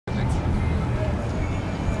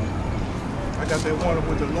Got that one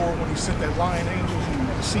with the Lord when he sent that lion angels and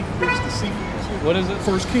the deceitful and shit. What is it?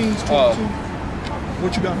 1 Kings 22.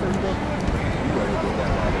 What you got first, bro?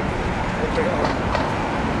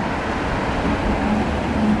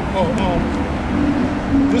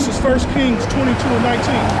 This is 1 Kings 22 and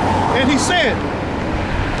 19. And he said,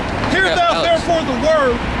 hear thou therefore the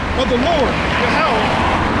word of the Lord,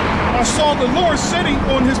 Yahweh. I saw the Lord sitting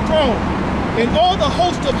on his throne, and all the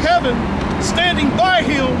host of heaven standing by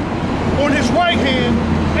him on his right hand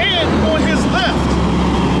and on his left.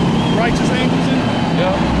 Righteous angels and wicked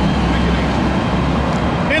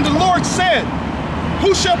angels. And the Lord said,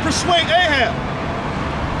 who shall persuade Ahab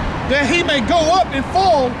that he may go up and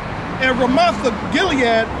fall at Ramoth of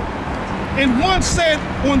Gilead? And one said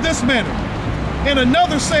on this manner, and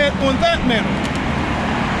another said on that manner.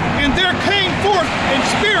 And there came forth a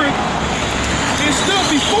spirit and stood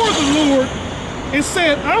before the Lord and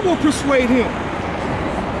said, I will persuade him.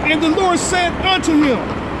 And the Lord said unto him,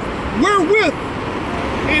 wherewith?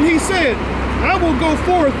 And he said, I will go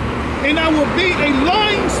forth, and I will be a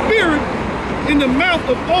lying spirit in the mouth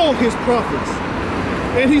of all his prophets.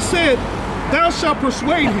 And he said, thou shalt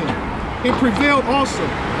persuade him, and prevail also.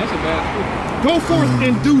 That's a bad. Go forth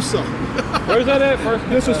and do so. Where's that at?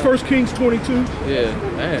 This is 1 Kings 22. Yeah,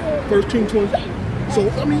 man. 1 Kings 22. So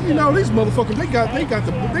I mean, you know, these motherfuckers, they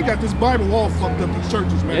got this Bible all fucked up. These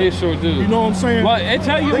churches, man. They sure do. You know what I'm saying? Well, it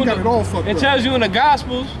tell you they got it all fucked up. It tells you in the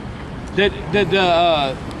Gospels that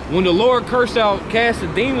when the Lord cursed out, cast the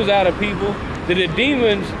demons out of people, that the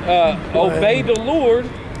demons obeyed the Lord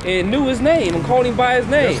and knew his name and called him by his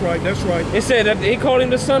name. That's right. That's right. It said that he called him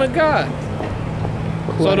the Son of God.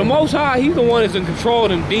 So the Most High, he's the one that's in control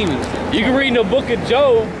of them demons. You can read in the book of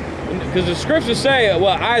Job, because the scriptures say,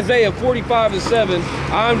 well, Isaiah 45 and 7,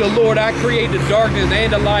 I'm the Lord, I create the darkness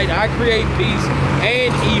and the light, I create peace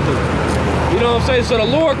and evil. You know what I'm saying? So the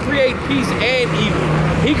Lord created peace and evil.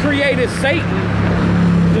 He created Satan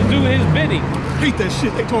to do his bidding. I hate that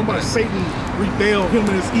shit. They talking about Satan rebelled, him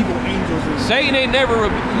and his evil angels. And Satan ain't never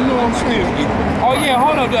you know what I'm saying? Oh yeah,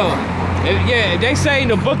 hold up though. Yeah, they say in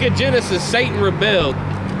the book of Genesis, Satan rebelled.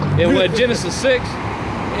 In what, Genesis 6?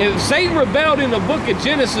 If Satan rebelled in the book of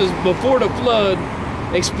Genesis before the flood,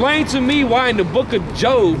 explain to me why in the book of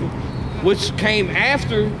Job, which came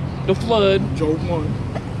after the flood, Job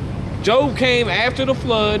 1. Job came after the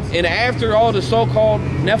flood and after all the so-called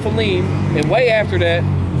Nephilim, and way after that,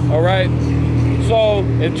 all right? So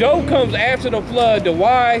if Job comes after the flood, then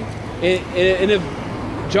why, and if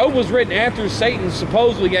Job was written after Satan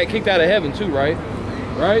supposedly got kicked out of heaven too, right?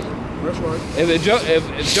 Right? That's right.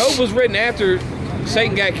 If Job was written after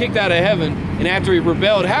Satan got kicked out of heaven and after he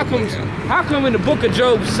rebelled, how come in the book of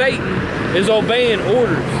Job Satan is obeying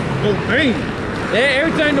orders? Obeying?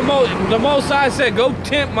 Everything the Most High said, go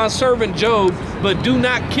tempt my servant Job, but do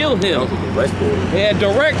not kill him. Yeah,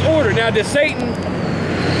 direct order. Now did Satan,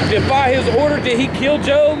 by his order, did he kill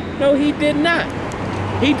Job? No, he did not.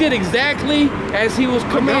 He did exactly as he was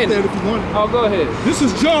commanded. If you want. Oh, go ahead. This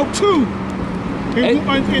is Job 2. In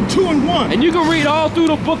 2 and 1. And you can read all through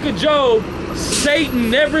the book of Job. Satan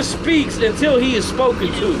never speaks until he is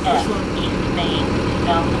spoken to.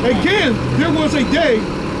 Again, there was a day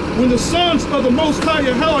when the sons of the Most High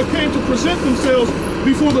Yahweh came to present themselves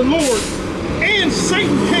before the Lord, and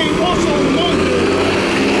Satan came also among them.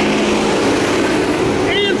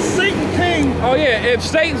 And Satan came. Oh yeah, if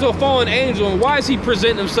Satan's a fallen angel, why is he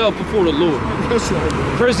presenting himself before the Lord? That's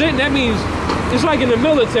right. Present, that means, it's like in the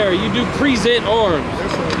military, you do present arms.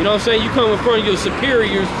 That's right. You know what I'm saying? You come in front of your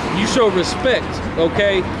superiors, you show respect,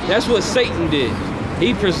 okay? That's what Satan did.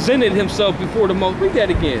 He presented himself before the Most, read that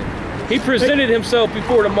again. He presented himself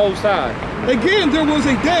before the Most High. Again, there was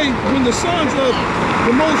a day when the sons of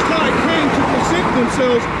the Most High came to present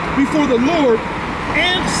themselves before the Lord,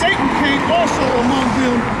 and Satan came also among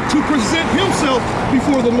them to present himself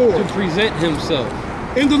before the Lord. To present himself.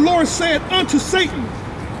 And the Lord said unto Satan,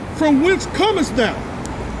 from whence comest thou?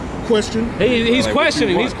 Question. He's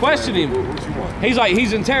questioning. He's questioning. He's like,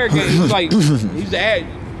 he's interrogating. He's like,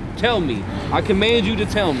 tell me. I command you to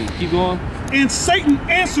tell me. Keep going. And Satan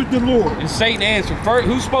answered the Lord. And Satan answered. First,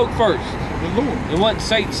 who spoke first? The Lord. It wasn't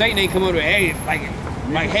Satan. Satan ain't come over to, hey,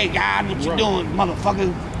 like, hey, God, what you doing,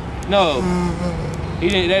 motherfucker? No. He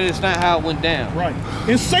didn't. That is not how it went down. Right.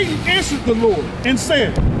 And Satan answered the Lord and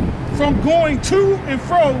said, from going to and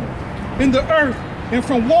fro in the earth, and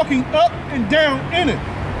from walking up and down in it.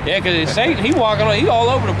 Yeah, because Satan, he all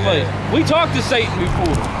over the place. We talked to Satan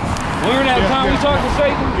before. Remember that time we talked to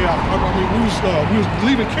Satan? Yeah, I mean, we was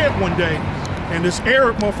leaving camp one day, and this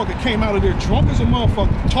Arab motherfucker came out of there drunk as a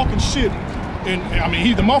motherfucker, talking shit, And I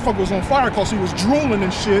mean, the motherfucker was on fire because he was drooling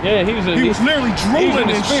and shit. Yeah, he was literally drooling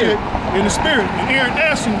and shit in the spirit. And Aaron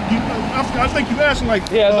asked him, I think you asked him like,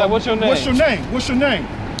 yeah, I was like, what's your name? What's your name? What's your name?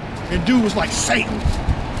 And dude was like, Satan.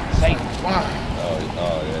 Satan. Why?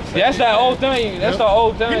 Yeah, that's that old thing. That's the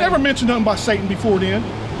old thing. He never mentioned nothing about Satan before then.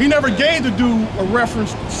 He never gave the dude a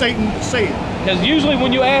reference to Satan to say it. Because usually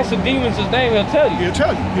when you ask the demons his name, he'll tell you. He'll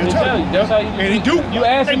tell you. He'll tell you. That's how you. And he do. You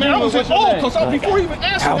ask the demons what's your name. Because before he even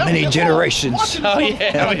asked how many generations? Oh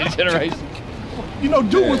yeah, how many generations? You know,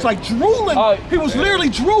 dude was like drooling. He was literally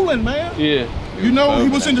drooling, man. Yeah. You know, he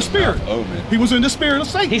was in the spirit. He was in the spirit of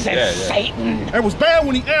Satan. He said Satan. It was bad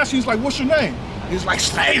when he asked. He's like, "What's your name?" He's like,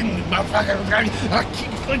 "Satan, motherfucker." I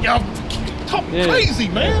keep y'all talking crazy,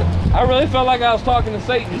 man. I really felt like I was talking to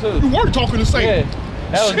Satan too. You were talking to Satan.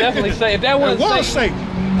 Yeah, that was definitely Satan. If that wasn't Satan,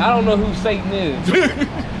 I don't know who Satan is.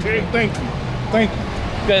 Thank you.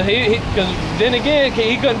 Because then again,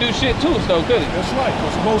 he couldn't do shit to us though, could he? That's right.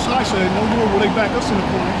 Because the Most High said, "No more will they back us in the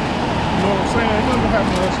corner." You know what I'm saying? Ain't nothing gonna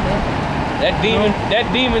happen to us, man. That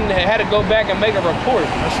demon had to go back and make a report.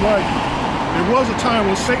 That's right. There was a time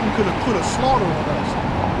when Satan could have put a slaughter on us,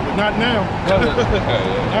 but not now.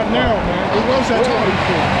 Not now, man. It was that time.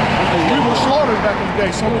 We were slaughtered back in the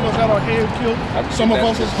day. Some of us had our head killed. Some of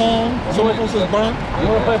us was hung. Some of us was burnt. You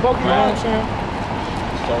want to play Pokemon? You know what I'm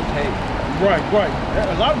saying? Right.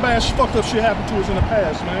 A lot of bad fucked up shit happened to us in the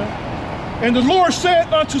past, man. And the Lord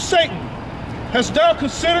said unto Satan, hast thou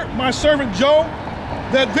considered my servant Job,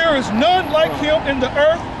 that there is none like him in the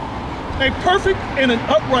earth, a perfect and an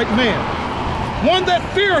upright man, one that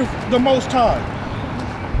feareth the Most High,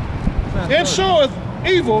 and showeth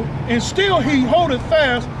evil, and still he holdeth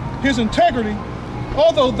fast his integrity,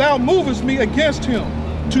 although thou movest me against him,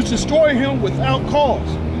 to destroy him without cause.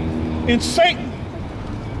 And Satan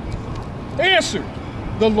answered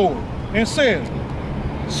the Lord, and said,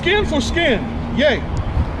 skin for skin, yea,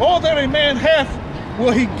 all that a man hath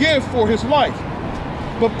will he give for his life.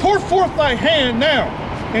 But pour forth thy hand now,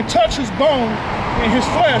 and touch his bone and his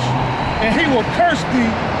flesh, and he will curse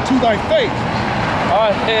thee to thy face.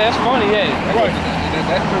 Oh, yeah, that's funny, yeah. Right.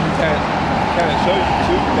 That kind of shows you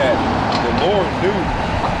too that the Lord knew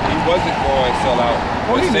he wasn't going to sell out,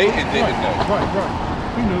 but Satan didn't know. Right.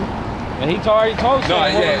 He knew. And he already told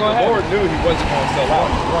Satan the Lord knew he wasn't going to sell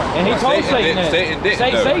out. Right. And he told Satan that. Satan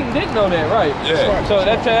didn't know. Satan didn't know that, right? Yeah. Right. So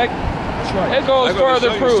that's right. It goes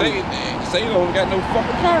further proof. Satan don't got no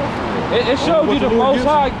fucking power. It showed you the Most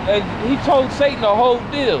High. He told Satan the whole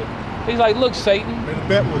deal. He's like, look, Satan,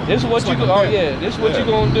 this is what you gonna this is what you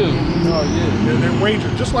gonna do. Oh yeah. They're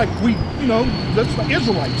wagering, just like we, that's like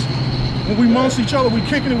Israelites. When we amongst each other, we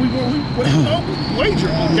kicking it, we wager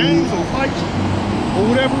games or fights or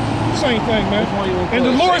whatever. Same thing, man. And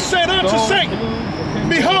the Lord said unto Satan,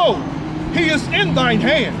 behold, he is in thine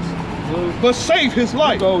hands, but save his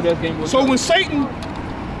life. So when Satan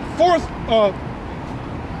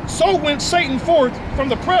went Satan forth from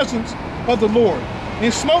the presence of the Lord, and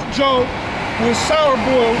smote Job with sour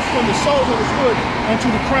boils from the soles of his foot unto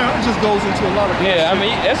the crown. It just goes into a lot of I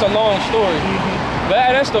mean, that's a long story. But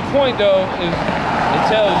that's the point, though, is it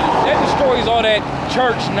tells you, that destroys all that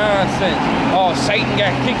church nonsense. Oh, Satan got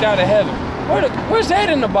kicked out of heaven. Where's that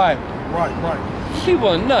in the Bible? Right. People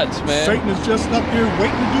are nuts, man. Satan is just up there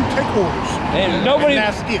waiting to take orders. And nobody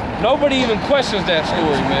even questions that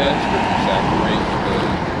story, man.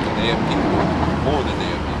 The damn people, more than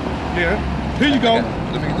damn people. Yeah. Here you go.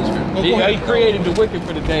 Let me get this scripture. He created the wicked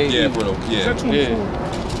for the day. Yeah, Is that 24?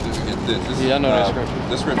 I know that scripture.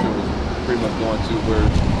 This scripture was pretty much going to where,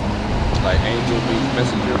 like, angel means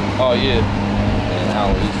messenger. Oh, yeah. And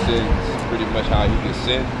how he sends, pretty much how he can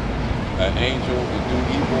send an angel to do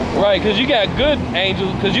evil. Right, because you got good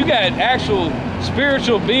angels, because you got actual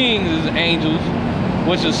spiritual beings as angels,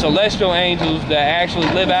 which is celestial angels that actually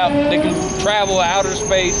live out, they can travel outer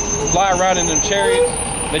space, fly around in them chariots.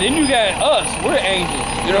 But then you got us, we're angels,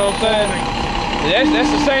 you know what I'm saying?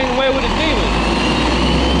 That's the same way with the demons.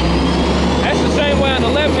 That's the same way on the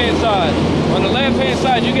left-hand side. On the left-hand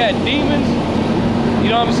side, you got demons, you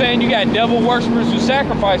know what I'm saying? You got devil worshippers who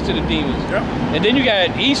sacrifice to the demons. Yep. And then you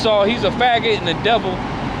got Esau, he's a faggot and a devil,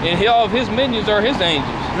 and all of his minions are his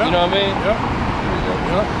angels, you know what I mean?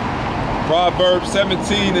 Yep. Proverbs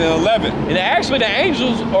 17 and 11. And actually the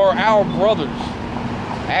angels are our brothers.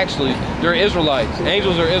 Actually, they're Israelites.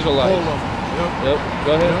 Angels are Israelites. Yep.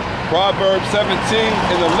 Go ahead. Yep. Proverbs 17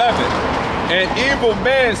 and 11. An evil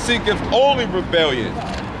man seeketh only rebellion.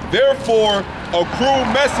 Therefore, a cruel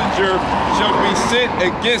messenger shall be sent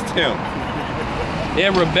against him.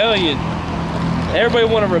 Yeah, rebellion. Everybody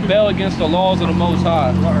want to rebel against the laws of the Most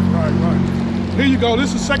High. Right. Here you go.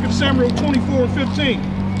 This is 2 Samuel 24 and 15.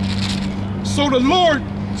 So the Lord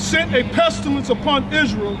sent a pestilence upon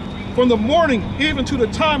Israel from the morning even to the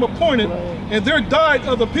time appointed, and there died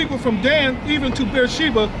of the people from Dan even to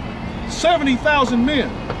Beersheba 70,000 men.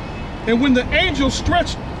 And when the angel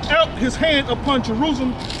stretched out his hand upon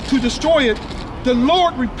Jerusalem to destroy it, the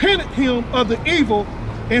Lord repented him of the evil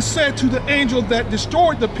and said to the angel that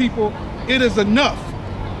destroyed the people, it is enough.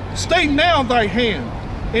 Stay now thy hand.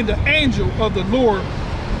 And the angel of the Lord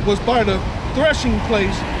was by the threshing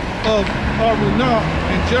place of Arunah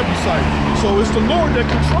and Jebusite. So it's the Lord that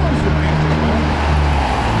controls the angel, man.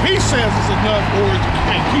 He says it's enough, or you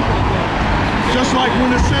can't keep it enough. Just like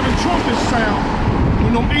when the 7 trumpets sound,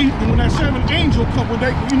 when that 7th angel come, when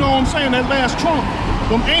they, you know what I'm saying, that last trump,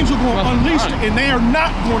 them angels gonna unleash it, and they are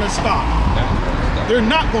not gonna stop. They're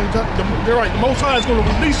not gonna, they're right, the Most High is gonna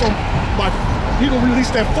release them, like, he gonna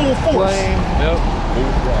release that full force. Yep.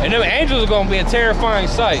 And them angels are gonna be a terrifying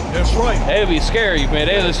sight. That's right. They'll be scary, man.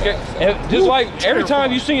 They'll scare. Just like every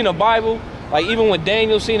time you see in the Bible, like even when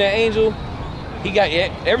Daniel seen an angel,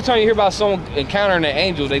 every time you hear about someone encountering an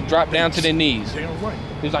angel, they drop down to their knees. Damn right.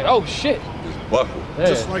 He's like, oh shit. Yeah.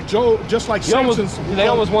 Just like Job, just like Samson's. They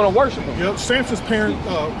almost want to worship him. Yep, Samson's parents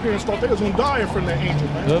thought they was gonna die in front of that angel,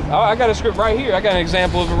 man. Yep. I got a script right here. I got an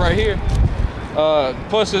example of it right here.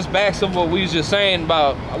 Puts this back to what we was just saying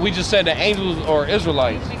about, we just said the angels are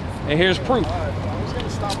Israelites. And here's proof.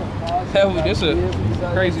 This is a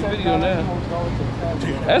crazy video now.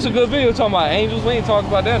 That's a good video talking about angels. We ain't talking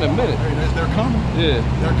about that in a minute. They're coming. Yeah.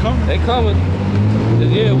 They're coming. They coming.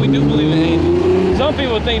 Yeah, we do believe in angels. Some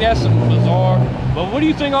people think that's bizarre, but what do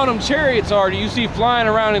you think all them chariots are that you see flying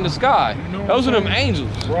around in the sky? You know Those are them angels.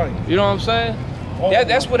 Right. You know what I'm saying?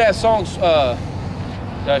 That's what that song,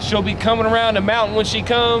 she'll be coming around the mountain when she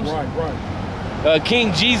comes. Right.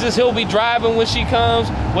 King Jesus, he'll be driving when she comes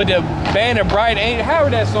with the band of bright angels. However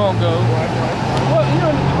that song goes. Right. Well, you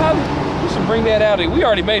know, we should bring that out. We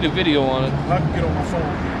already made a video on it. I can get on my phone.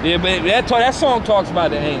 Yeah, but that song talks about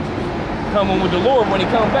the angels coming with the Lord when he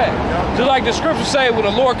comes back. Yep. Just like the scriptures say, when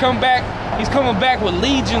the Lord come back, he's coming back with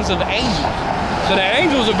legions of angels. So the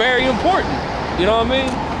angels are very important. You know what I mean?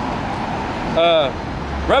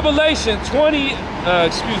 Revelation 22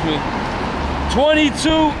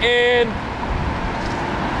 and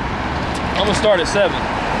I'm gonna start at 7.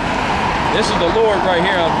 This is the Lord right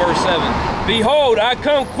here on verse 7. Behold, I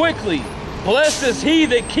come quickly. Blessed is he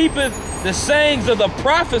that keepeth the sayings of the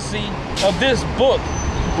prophecy of this book,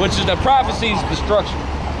 which is the prophecy's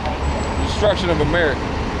destruction of America.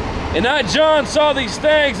 And I, John, saw these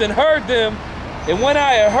things and heard them, and when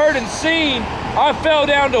I had heard and seen, I fell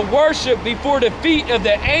down to worship before the feet of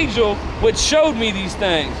the angel which showed me these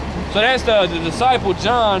things. So that's the disciple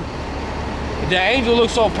John. The angel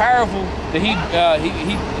looked so powerful that he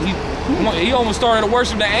almost started to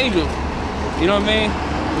worship the angel. You know what I mean?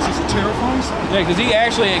 This is a terrifying sight. Yeah, because he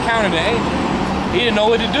actually encountered the angel. He didn't know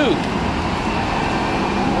what to do.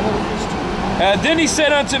 Then he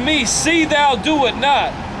said unto me, see thou do it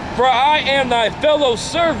not, for I am thy fellow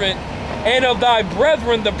servant, and of thy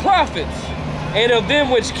brethren the prophets, and of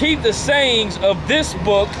them which keep the sayings of this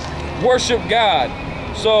book, worship God.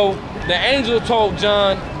 So the angel told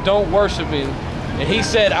John, don't worship him. And he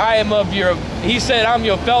said, I'm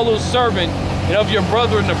your fellow servant and of your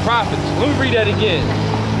brethren the prophets. Let me read that again.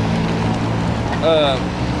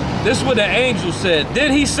 This is what the angel said.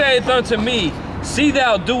 Then he saith unto me, see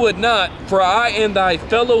thou do it not, for I am thy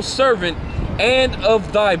fellow servant and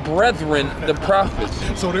of thy brethren the prophets.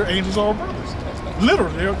 So their angels are brothers.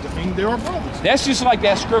 Literally, they are brothers. That's just like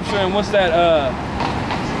that scripture, and what's that,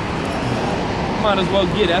 might as well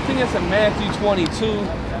get it. I think it's in Matthew 22,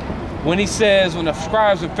 when he says, when the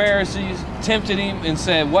scribes and Pharisees tempted him and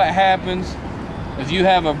said, what happens if you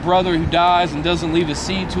have a brother who dies and doesn't leave a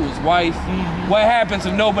seed to his wife? What happens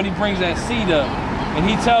if nobody brings that seed up? And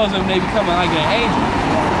he tells them they become like an angel.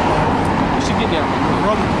 You should get down.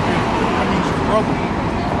 Brother, that means your brother.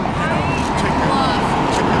 Take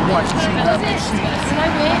that wife, she have no seed.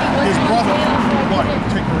 His brother, wife,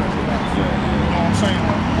 take her into that. You know what I'm saying?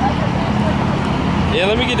 Yeah,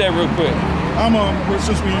 let me get that real quick.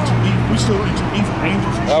 Since we still into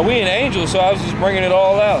angels. We in angels, so I was just bringing it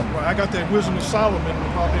all out. Right, I got that Wisdom of Solomon in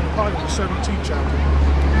probably the 17th chapter.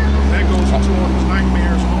 That goes into all these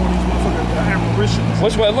nightmares and all these motherfucking apparitions.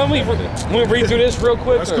 Which way? Let me read through this real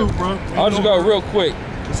quick. That's cool, bro. I'll just go real quick.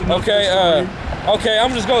 Okay, okay,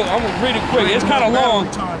 I'm gonna read it quick. It's kind of long.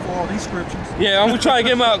 Time for all these scriptures. Yeah, I'm gonna try to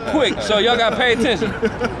get them out quick, so y'all gotta pay attention.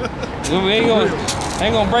 We ain't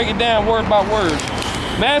gonna break it down word by word.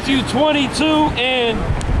 Matthew 22 and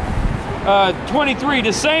 23.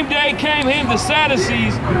 The same day came him the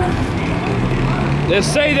Sadducees. that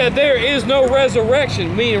say that there is no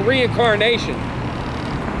resurrection, meaning reincarnation,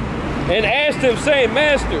 and asked him, saying,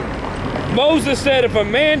 Master, Moses said, if a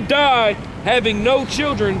man die having no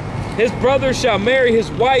children, his brother shall marry his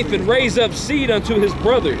wife and raise up seed unto his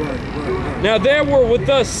brother. Now there were with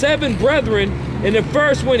us 7 brethren, and the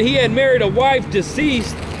first, when he had married a wife,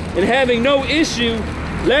 deceased, and having no issue,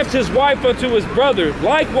 left his wife unto his brother.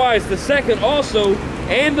 Likewise the second also,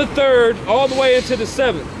 and the third, all the way into the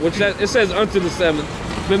 7th, which it says unto the 7th,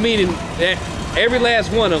 but meaning that every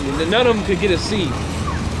last one of them, that none of them could get a seed.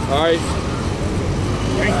 All right.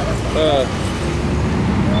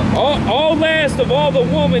 All last of all the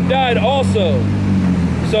woman died also.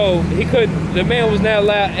 So the man was not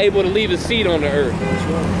able to leave his seed on the earth.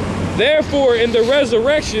 Therefore, in the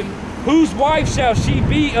resurrection, whose wife shall she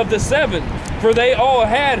be of the 7? For they all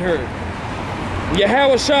had her.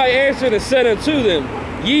 Yahushua answered and said unto them,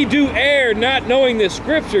 Ye do err, not knowing the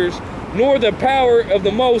scriptures, nor the power of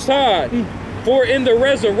the Most High. For in the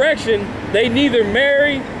resurrection, they neither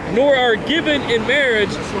marry, nor are given in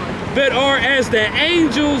marriage, but are as the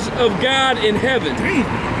angels of God in heaven.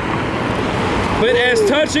 But as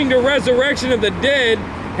touching the resurrection of the dead,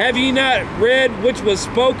 have ye not read which was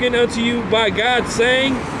spoken unto you by God,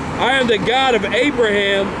 saying, I am the God of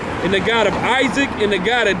Abraham, and the God of Isaac, and the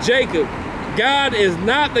God of Jacob. God is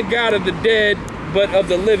not the God of the dead, but of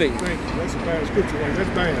the living. That's a bad scripture, right? That's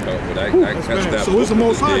bad. That's bad. So it's the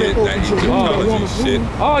Most High that opens your womb.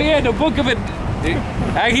 Oh yeah, the book of it.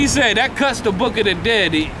 Like he said, that cuts the book of the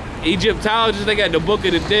dead. The Egyptologists, they got the book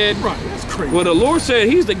of the dead. Right, that's crazy. Well, the Lord said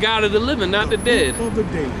he's the God of the living, not the dead. Of the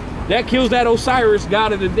dead. That kills that Osiris,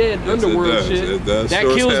 God of the dead, underworld shit. It does. That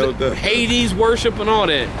kills the Hades worship and all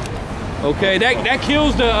that. Okay, that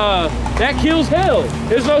kills hell.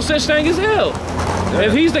 There's no such thing as hell. Yeah.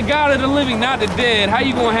 If he's the God of the living, not the dead, how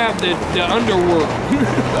you gonna have the underworld?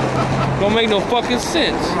 Don't make no fucking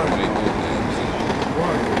sense. Right.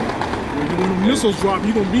 When the missiles drop,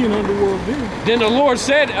 you're gonna be in the underworld then. Then the Lord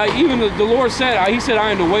said, the Lord said, he said,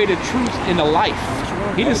 I am the way, the truth, and the life.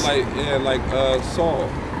 He just like Saul.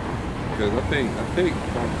 Because I think I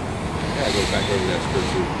gotta go back over that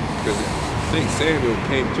scripture. Because I think Samuel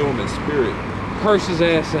came to him in spirit, cursed his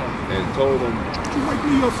ass out, and told him, "You might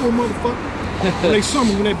be up for a motherfucker." When they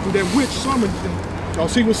summoned, when that witch summoned him,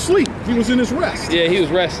 because he was asleep. He was in his rest. Yeah, he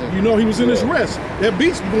was resting. You know, he was in his rest. That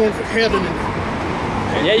beast going for heaven.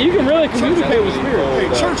 Yeah, you can really communicate with spirit. Hey,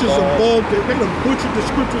 churches are bugged. They done butchered the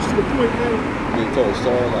scriptures to the point now. He told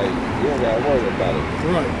Saul, like, you don't gotta worry about it.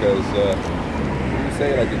 Right. Because you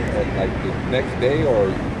say like the next day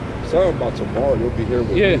or something about tomorrow, you'll be here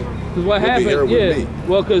with me. Yeah, because what happened? Yeah,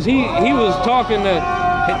 well, because he was talking to,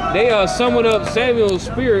 they summoned up Samuel's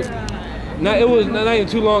spirit. Now it was not even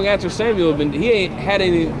too long after Samuel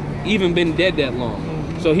hadn't even been dead that long,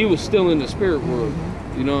 so he was still in the spirit world.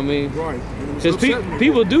 You know what I mean? Right. Because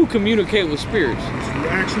people do communicate with spirits.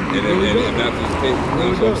 Actually, and that's the case.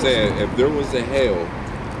 That's what I'm saying. If there was a hell,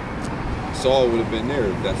 Saul would have been there.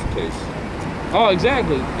 If that's the case. Oh,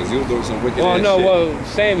 exactly. Because he was doing some wicked ass shit. Well,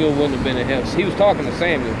 Samuel wouldn't have been in hell. He was talking to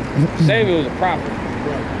Samuel. Samuel was a prophet.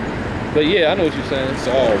 Right. But yeah, I know what you're saying.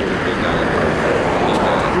 Saul would have been there.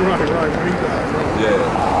 You're right. When he died. Right. Yeah.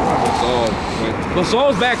 But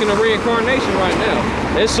Saul's back in the reincarnation right now.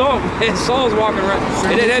 Saul's walking around.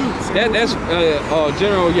 That's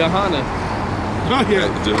General Johanna. Oh, yeah.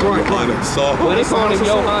 General Johanna. Saul. Well, they call him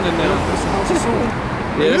Johanna now. That's the house of Saul.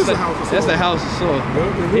 Yeah, that's the house of Saul.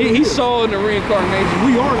 He saw in the reincarnation.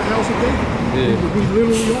 We are the house of David. Yeah. We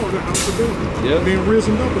literally are the house of David. Yep. Being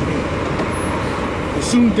risen up again. And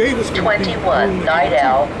soon David's 21 Night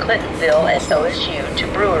Owl, Clintonville, and OSU to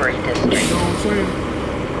Brewery District. You know what I'm saying?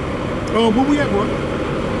 Where we at, bro?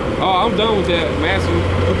 Oh, I'm done with that, Master.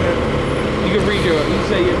 Okay. You can read you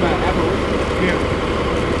say you're about apparition. Yeah.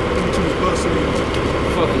 Into this bus again.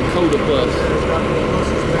 Fucking Coda bus.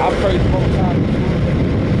 I pray the most time.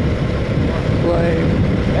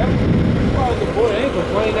 The boy ain't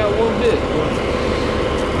complaining that one bit. I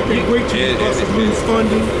can't wait till the buses lose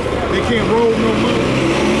funding. They can't roll no money.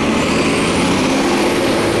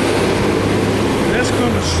 That's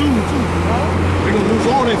coming soon too. They're gonna lose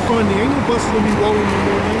all that funding. Ain't no buses gonna be rolling no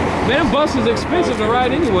more now. Man, bus is expensive to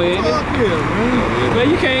ride anyway, ain't it? Yeah, man. Man,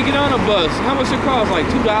 you can't get on a bus. How much it cost? Like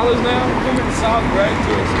 $2 now? South, right?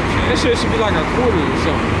 That shit should be like $1 or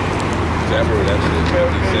something. Exactly, that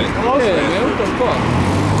shit. Yeah, man, what the fuck?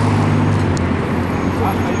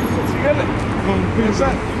 You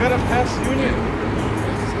gotta pass union.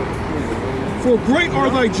 For great are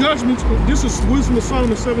thy judgments. This is Wisdom of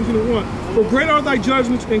Solomon 17:1. For great are thy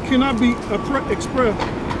judgments and cannot be expressed.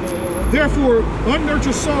 Therefore,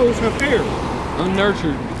 unnurtured souls have erred.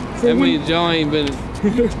 Unnurtured. That means y'all ain't been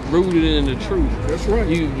rooted in the truth. That's right.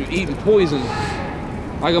 You eating poison.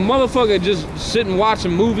 Like a motherfucker just sitting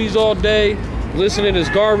watching movies all day, listening to this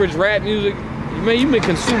garbage rap music. Man, you been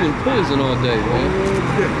consuming poison all day,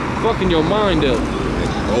 man. Fucking your mind up.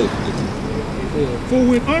 For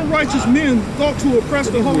when unrighteous men thought to oppress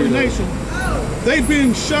the holy nation, they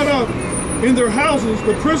being shut up in their houses,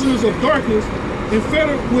 the prisoners of darkness, and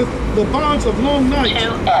fettered with the bonds of long nights,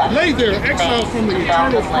 lay there exiled from the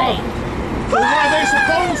eternal Father. For while they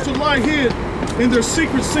supposed to lie hid in their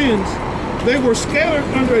secret sins, they were scattered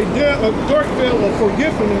under a dark veil of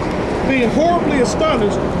forgetfulness, being horribly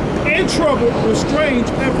astonished and troubled with strange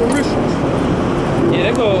apparitions. Yeah,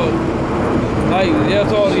 they go, like,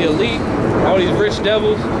 that's all the elite, all these rich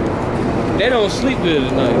devils. They don't sleep good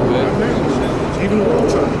at night, man. Even the world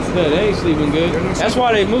churches. Yeah, they ain't sleeping good. That's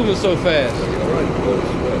why they moving so fast. Right.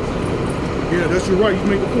 Yeah, that's you're right. You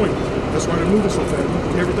make the point. That's why they're moving so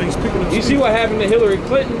fast. Everything's picking up. You see what happened to Hillary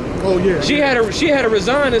Clinton? Oh yeah. She had to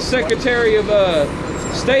resign as Secretary of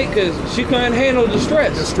State because she couldn't handle the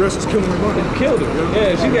stress. The stress is killing her mind. It killed her.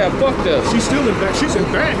 Yeah, she got fucked up. She's still in bad. She's in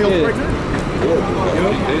bad health right now.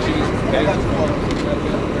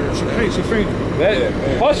 She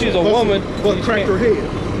fainted. Plus, she's a woman. But cracked her head.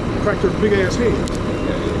 Cracked her big ass head.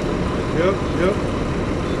 Yep.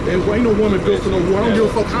 And ain't no woman built for no war. I don't give a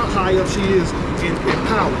fuck how high up she is in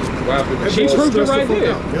power. She proved it right there.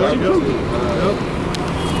 Yep.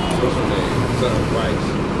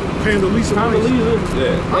 Condoleezza Rice.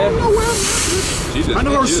 Yeah. I don't know where. I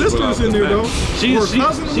know her sister's in there though. She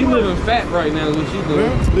living fat right now. What she doing?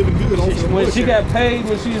 Yeah, living good. When she got paid,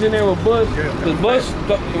 when she was in there with Bush, because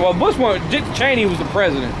Bush wasn't. Dick Cheney was the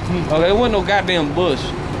president. Okay, it wasn't no goddamn Bush.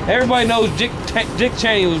 Everybody knows Dick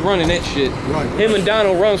Cheney was running that shit. Right. Him and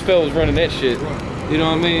Donald Rumsfeld was running that shit. Right. You know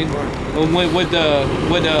what I mean? Right. With the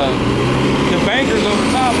bankers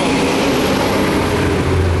over top of them.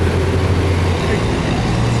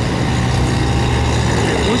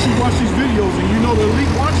 Once you watch these videos and you know the elite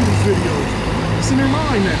watching these videos, it's in their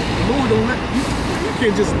mind now. The Lord don't let you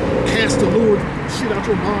can't just cast the Lord shit out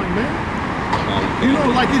your mind, man. You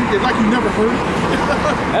know, like you never heard it.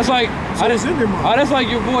 That's like it's in their mind. Oh, that's like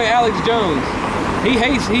your boy Alex Jones. He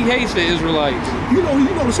hates the Israelites. You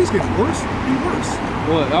notice he's getting worse and worse.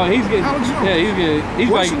 What? Oh, he's getting. Alex Jones. Yeah, he's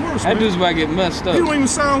worse like and worse, that man. dude's about to get messed up. He don't even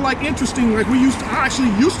sound like interesting like we used to. I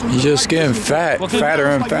actually used to. He's just getting fatter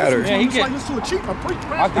and fatter. Yeah, he like listen to a cheap.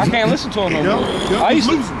 I can't listen to him no more. I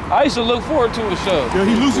used to look forward to his show. Yeah,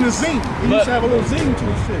 he's losing his zing. He used to have a little zing to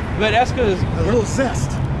his shit. But that's because a little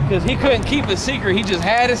zest. Because he couldn't keep a secret. He just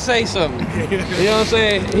had to say something. You know what I'm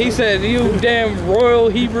saying? He said, "You damn royal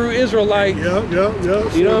Hebrew Israelite." Yeah. You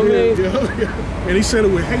know what I mean? Yeah. And he said it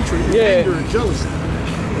with hatred, and anger, and jealousy. You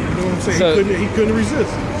know what I'm saying? So, he couldn't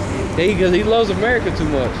resist. Because he loves America too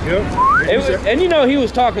much. Yep. And you know he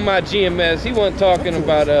was talking about GMS. He wasn't talking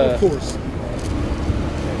about Of course.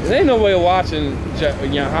 There ain't no way of watching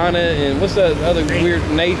Johanna and what's that other weird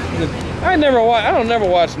Nathan. I don't never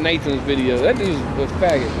watch Nathan's video. That dude's a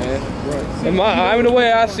faggot, man. Right. The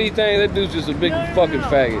way I see things, that dude's just a big fucking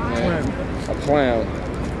faggot, man. A clown.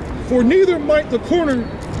 For neither might the corner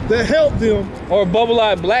that held them or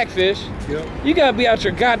bubble-eyed blackfish. Yep. You gotta be out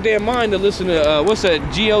your goddamn mind to listen to what's that?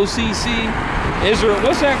 GOCC, Israel.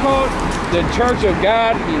 What's that called? The Church of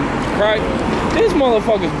God and Christ. This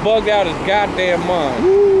motherfucker's bugged out his goddamn mind.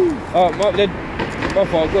 Woo. My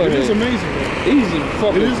fault. Go ahead. It is amazing. He's a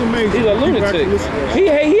fucking. It is amazing. He's a lunatic.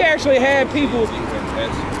 He actually had people.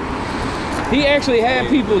 He actually had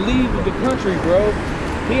people leave the country, bro.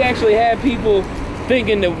 He actually had people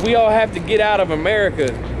thinking that we all have to get out of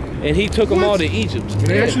America, and he took them all to Egypt. And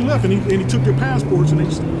they actually left, and he took their passports, and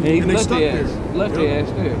they left stuck their there. Left their ass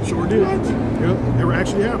there. Sure did. Yep. Never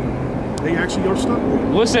actually happened. They actually are stuck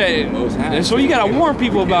there. What's that? And so you gotta warn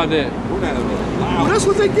people about that. Well, that's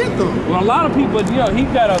what they get, though. Well, a lot of people, you know, he's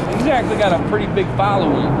actually got a pretty big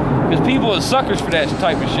following, because people are suckers for that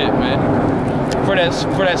type of shit, man. For that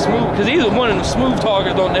smooth, because he's one of the smooth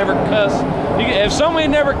talkers. Don't never cuss. If somebody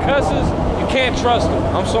never cusses, you can't trust them.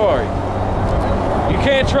 I'm sorry. You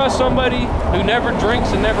can't trust somebody who never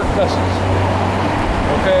drinks and never cusses.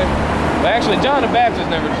 Okay? But actually, John the Baptist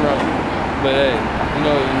never drunk. But hey, you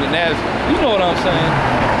know, you know what I'm saying.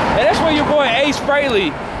 And that's where your boy Ace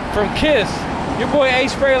Frehley from Kiss. Your boy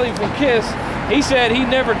Ace Frehley from Kiss. He said he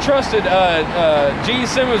never trusted Gene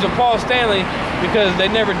Simmons or Paul Stanley because they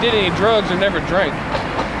never did any drugs or never drank.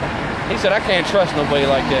 He said, I can't trust nobody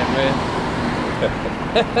like that, man.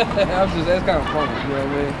 That's kind of funny, you know what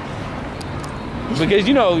I mean? Because,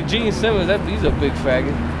 you know, Gene Simmons, he's a big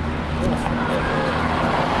faggot.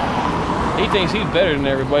 He thinks he's better than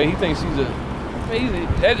everybody. He thinks he's a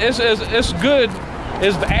It's good.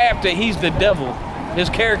 It's apt that he's the devil. His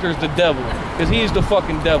character is the devil because he's the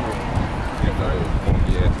fucking devil.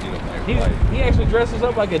 He actually dresses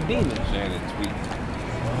up like a demon.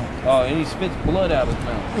 Oh, and he spits blood out of his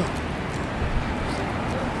mouth.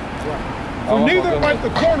 For neither right the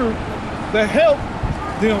corner that help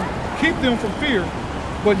them keep them from fear,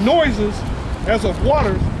 but noises as of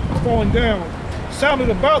waters falling down sounded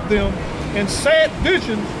about them, and sad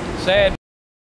visions